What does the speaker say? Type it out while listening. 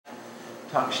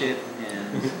talk shit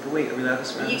and wait, are we allowed to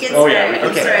swear? You can swear, you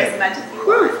can swear as much as you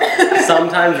want.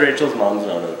 Sometimes Rachel's mom's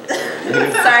not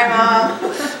okay. Sorry, Mom.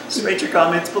 Just write your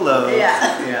comments below.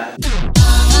 Yeah.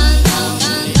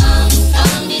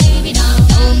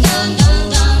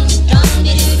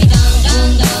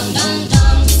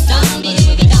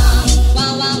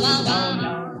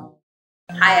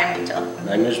 Hi, I'm Rachel.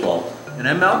 I'm Ishmael. And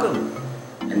I'm Malcolm.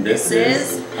 And this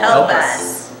is Help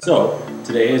Us. So,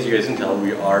 today, as you guys can tell,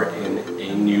 we are in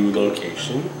a new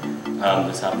location.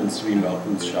 This happens to be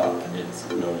Malcolm's shop. It's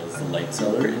known as the Light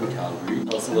Cellar in Calgary.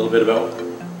 Tell us a little bit about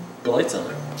the Light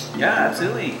Cellar. Yeah,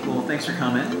 absolutely. Well, thanks for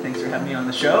coming. Thanks for having me on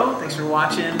the show. Thanks for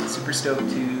watching. Super stoked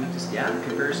to just,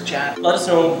 converse, chat. Let us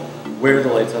know where the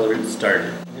Light Cellar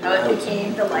started. How it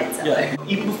became the Light Cellar. Yeah.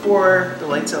 Even before the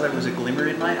Light Cellar was a glimmer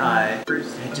in my eye,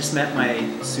 first I just met my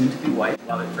soon-to-be wife.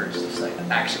 Love at first. It's like,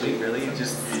 actually, really?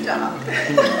 Just Stop.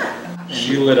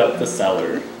 She lit up the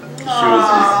cellar. She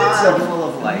was It's so full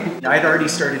of light. I'd already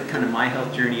started kind of my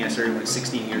health journey. I started when I was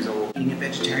 16 years old, being a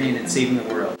vegetarian and saving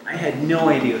the world. I had no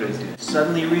idea what I was doing.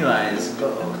 Suddenly realized,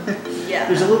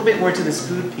 there's a little bit more to this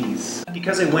food piece.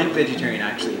 Because I went vegetarian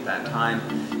actually at that time,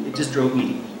 it just drove me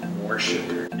to eat more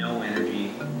sugar, no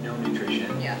energy, no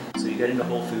nutrition. Yeah. So you get into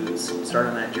Whole Foods, start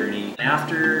on that journey.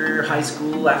 After high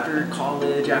school, after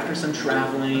college, after some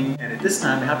traveling, and at this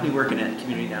time I happened to be working at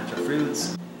Community Natural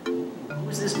Fruits.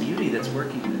 Who's this beauty that's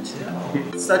working in the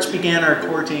till? Such began our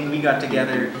courting. We got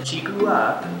together. She grew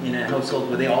up in a household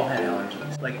where they all had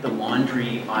allergies, like the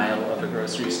laundry aisle of a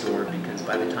grocery store, because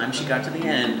by the time she got to the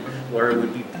end, Laura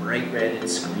would be bright red and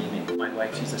screaming. My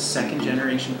wife, she's a second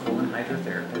generation colon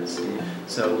hydrotherapist.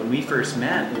 So when we first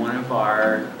met, one of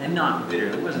our, and not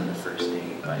literally, it wasn't the first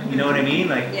date, but you know what I mean?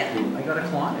 Like, I got a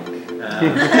colonic.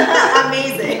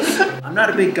 Amazing. I'm not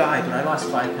a big guy, but I lost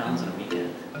 5 pounds in a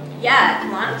weekend. Yeah,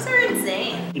 colonics are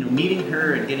insane. You know, meeting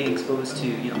her and getting exposed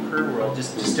to, her world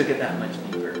just took it that much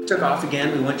deeper. Took off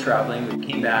again, we went traveling, we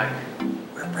came back,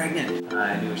 we're pregnant.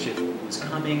 I knew a shift was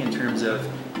coming in terms of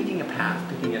picking a path,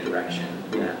 picking a direction.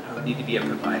 Yeah, I would need to be a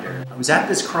provider. I was at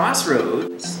this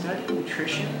crossroad, studying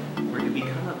nutrition or to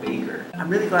become a baker. I'm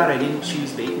really glad I didn't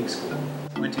choose baking school.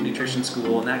 I went to nutrition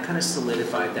school and that kind of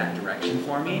solidified that direction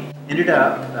for me. Ended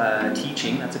up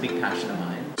teaching, that's a big passion of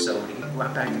mine. So when I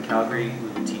went back to Calgary, we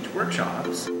would teach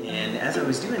workshops. And as I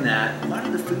was doing that, a lot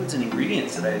of the foods and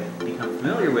ingredients that I'd become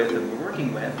familiar with and were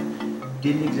working with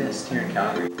didn't exist here in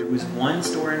Calgary. There was one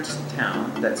store in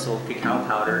town that sold cacao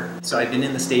powder. So I'd been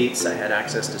in the States, I had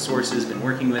access to sources, been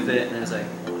working with it, and I was like,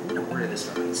 well, I'm gonna order this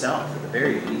for myself at the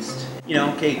very least.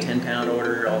 Okay, 10-pound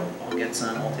order, I'll get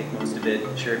some, I'll take most of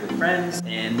it, share it with friends.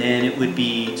 And then it would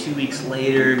be 2 weeks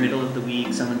later, middle of the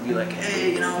week, someone would be like,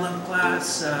 hey, 11th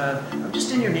class, I'm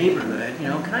just in your neighborhood,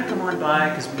 can I come on by?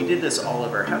 Because we did this all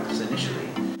of our house initially.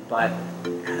 But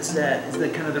as the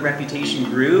kind of the reputation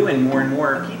grew and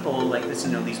more people like this,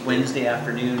 these Wednesday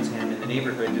afternoons in the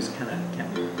neighborhood just kind of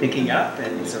kept picking up.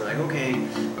 And so like, okay,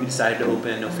 we decided to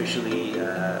open officially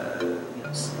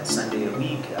a Sunday a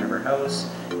week out of our house.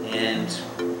 And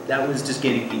that was just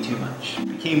getting to be too much.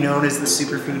 Became known as the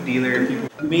superfood dealer.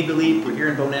 We made the leap. We're here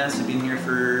in Bowness. We've been here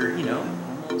for,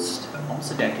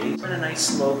 almost a decade. It's been a nice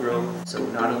slow growth. So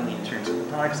not only in terms of the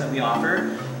products that we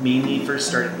offer, mainly first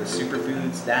started with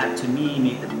superfoods. That to me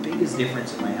made the biggest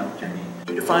difference in my health journey.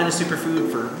 You define a superfood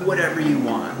for whatever you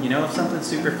want. If something's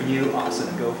super for you,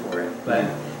 awesome, go for it. But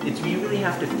you really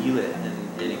have to feel it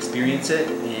and experience it,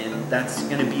 and that's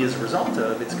going to be as a result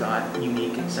of it's got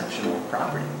unique, exceptional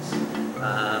properties.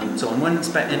 So on one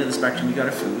end of the spectrum, we got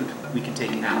a food. We can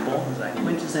take apple as a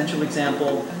quintessential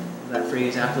example. That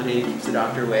phrase, apple a day keeps the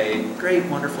doctor away. Great,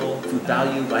 wonderful, food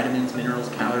value, vitamins, minerals,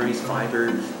 calories,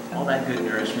 fiber, all that good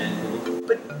nourishment.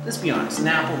 But let's be honest, an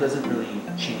apple doesn't really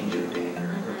change your day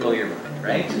or blow your mind,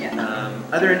 right? Yeah.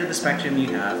 Other end of the spectrum, you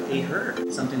have a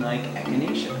herb, something like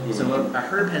echinacea. So a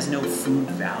herb has no food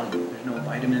value. There's no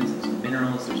vitamins, there's no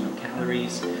minerals, there's no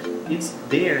calories. It's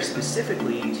there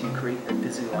specifically to create a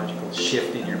physiological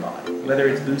shift in your body, whether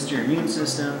it's boost your immune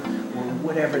system or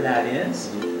whatever that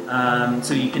is.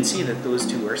 So you can see that those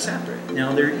two are separate.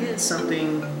 Now there is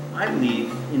something, I believe,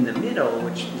 in the middle,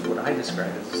 which is what I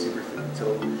describe as a superfood.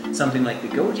 So something like the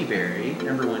goji berry,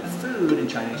 #1 food in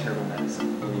Chinese herbal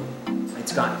medicine.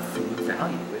 It's got food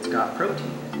value, it's got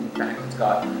protein. In fact, it's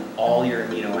got all your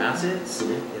amino acids,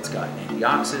 it's got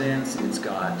antioxidants, it's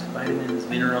got vitamins,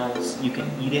 minerals. You can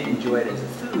eat it, enjoy it as a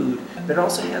food, but it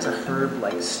also has a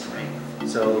herb-like strength.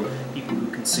 So people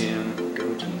who consume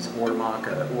gojis or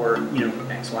maca or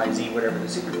XYZ, whatever the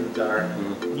superfoods are,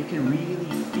 you can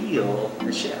really feel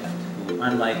a shift.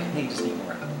 Unlike, hey, just eat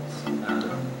more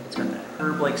apples. It's got that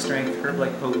herb-like strength,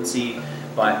 herb-like potency,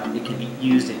 but it can be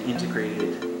used and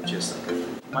integrated just like a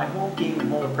food. My whole game and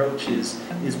whole approach is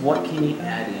what can you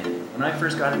add in? When I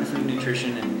first got into food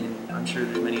nutrition, and I'm sure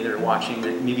there's many that are watching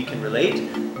that maybe can relate,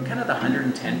 I'm kind of the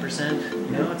 110%,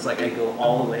 you know? It's like I go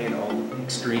all the way and all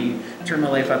extreme, turn my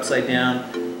life upside down.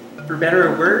 For better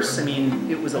or worse, I mean,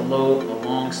 it was a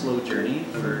long, slow journey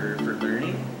for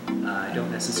learning. I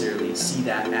don't necessarily see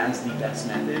that as the best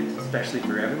method, especially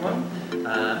for everyone.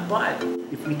 But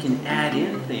if we can add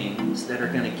in things that are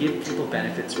going to give people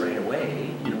benefits right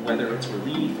away, you know, whether it's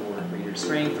relief or greater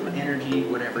strength or energy,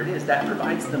 whatever it is, that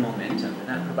provides the momentum and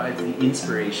that provides the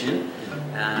inspiration,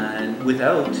 and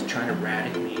without trying to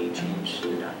radically change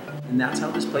the diet. And that's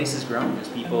how this place has grown, is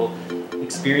people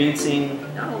experiencing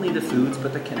not only the foods,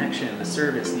 but the connection, the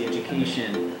service, the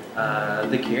education,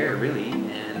 the care, really.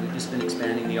 And we've just been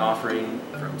expanding the offering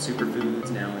from superfoods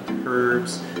now into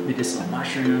herbs, medicinal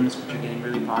mushrooms, which are getting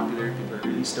really popular. People are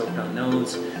really stoked on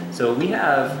those. So we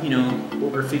have, you know,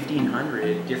 over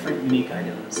 1,500 different unique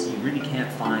items you really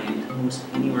can't find most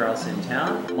anywhere else in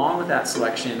town. Along with that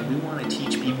selection, we want to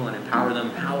teach people and empower them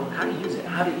how to use it,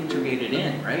 how to integrate it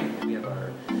in, right? We have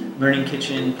our learning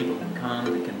kitchen, people can come,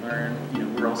 they can learn. You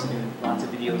know, we're also doing lots of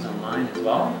videos online as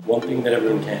well. One thing that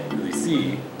everyone can't really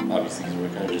see, obviously because we're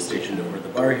kind of just stationed over the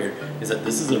bar here, is that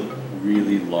this is a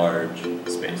really large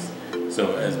space.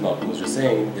 So as Malcolm was just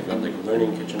saying, they've got like a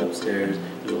learning kitchen upstairs.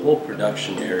 There's a whole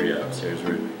production area upstairs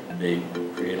where they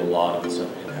create a lot of the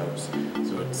stuff in-house.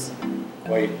 So it's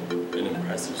quite an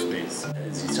impressive space.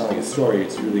 As he's telling his story,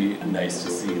 it's really nice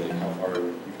to see like how far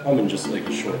you've come in just like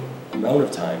a short amount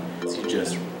of time. He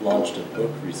just launched a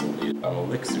book recently on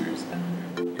Elixirs.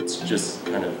 It's just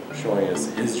kind of showing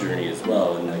us his journey as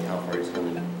well, and like how far he's come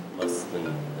in less than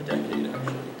a decade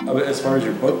actually. As far as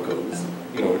your book goes,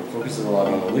 you know, it focuses a lot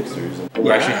on elixirs, and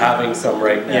we're actually having some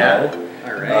right now. Yeah.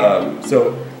 All right.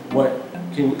 So what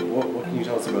can you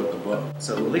tell us about the book?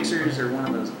 So elixirs are one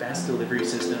of those best delivery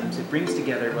systems. It brings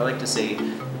together, I like to say,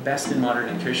 the best in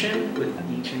modern nutrition with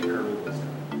ancient herbal wisdom.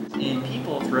 And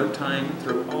people throughout time,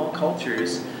 through all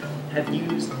cultures, have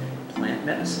used plant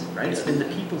medicine, right? It's been the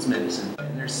people's medicine.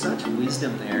 And there's such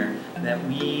wisdom there that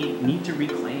we need to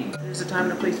reclaim. There's a time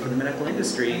and a place for the medical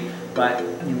industry, but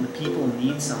you know, the people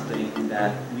need something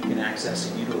that we can access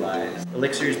and utilize.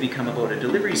 Elixirs become about a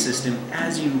delivery system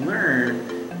as you learn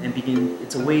and begin.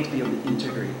 It's a way to be able to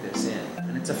integrate this in.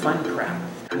 And it's a fun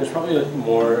craft. And there's probably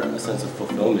more a sense of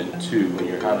fulfillment too when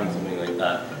you're having something like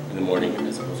that in the morning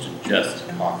as opposed to just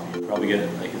coffee. You probably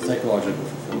get like a psychological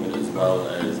fulfillment as well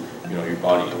as, you know, your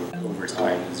body over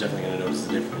time is definitely going to notice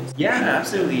the difference. Yeah,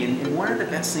 absolutely. And one of the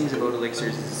best things about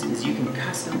elixirs is you can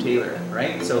custom tailor it,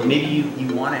 right? So maybe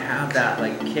you want to have that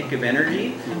like kick of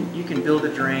energy. You can build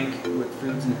a drink with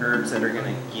foods and herbs that are going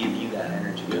to give you that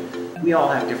energy. Yeah. We all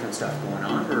have different stuff going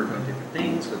on. We're doing different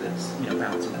things, whether it's, you know,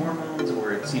 balancing hormones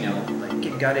or it's, you know,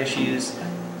 like gut issues.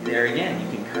 There again,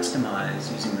 you can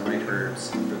customize using the right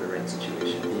herbs for the right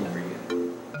situation for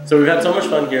you. So we've had so much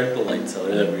fun here at the Light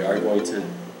Cellar that we are going to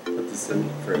put this in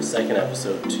for a second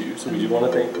episode too. So we do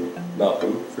want to thank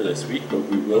Malcolm for this week, but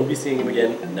we will be seeing him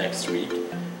again next week,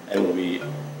 and we'll be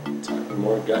talking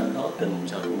more gut health and we'll be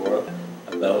talking more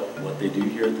about what they do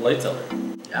here at the Light Cellar.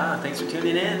 Yeah, thanks for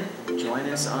tuning in. Join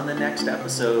us on the next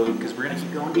episode because we're going to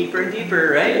keep going deeper and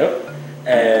deeper, right? Yep.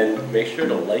 And make sure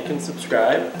to like and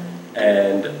subscribe,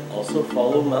 and also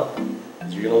follow Malcolm,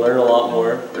 because you're going to learn a lot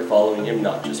more by following him,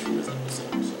 not just from this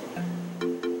episode.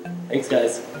 So, thanks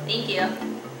guys. Thank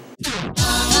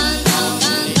you.